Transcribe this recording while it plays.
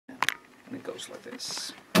it goes like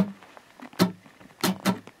this.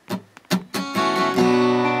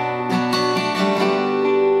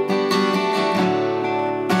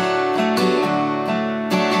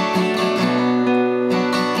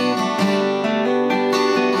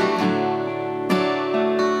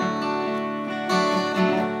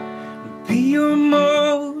 Be your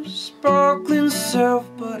most sparkling self,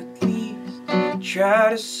 but at least try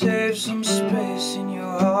to save some space in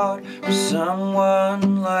your heart for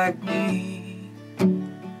someone like me.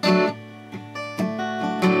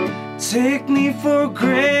 Take me for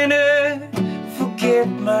granted, forget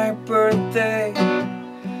my birthday.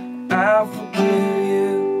 I'll forgive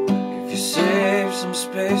you if you save some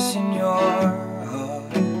space in your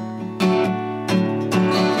heart.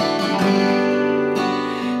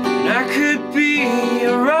 And I could be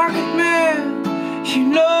a rocket man, you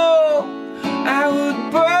know, I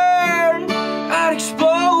would burn, I'd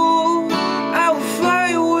explode, I would fly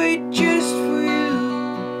away just for you.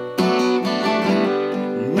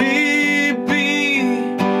 Maybe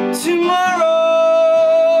tomorrow,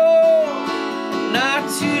 not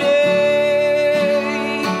today.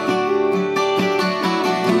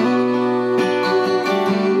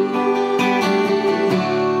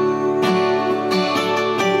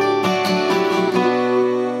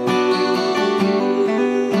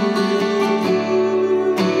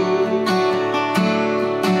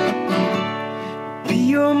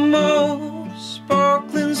 Your most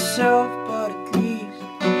sparkling self, but at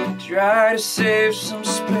least try to save some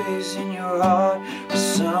space in your heart for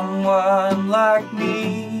someone like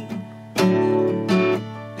me.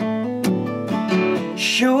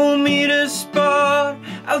 Show me the spot,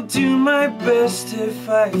 I'll do my best if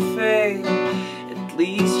I fail. At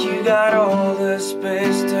least you got all the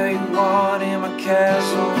space that you want in my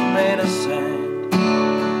castle made of sand.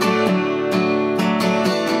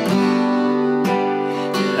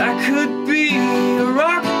 I could be a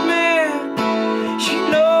rocket man, you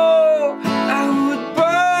know, I would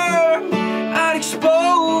burn, I'd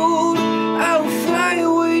explode, I would fly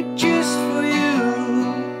away just for you.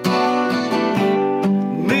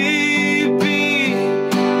 Maybe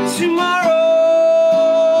tomorrow,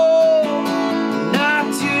 not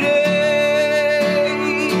today.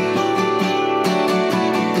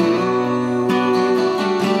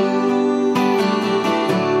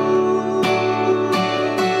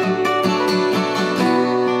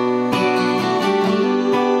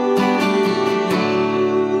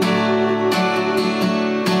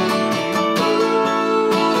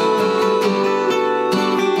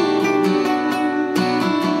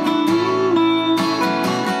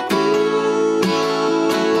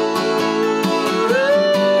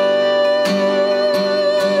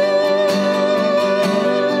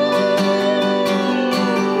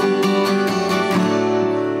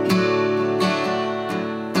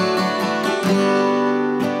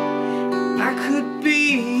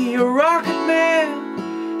 A rocket man,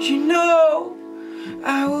 you know,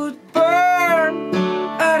 I would burn,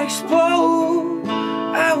 I'd explode,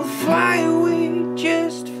 I would fly away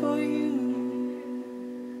just for you.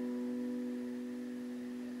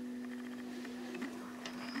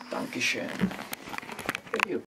 Dankeschön.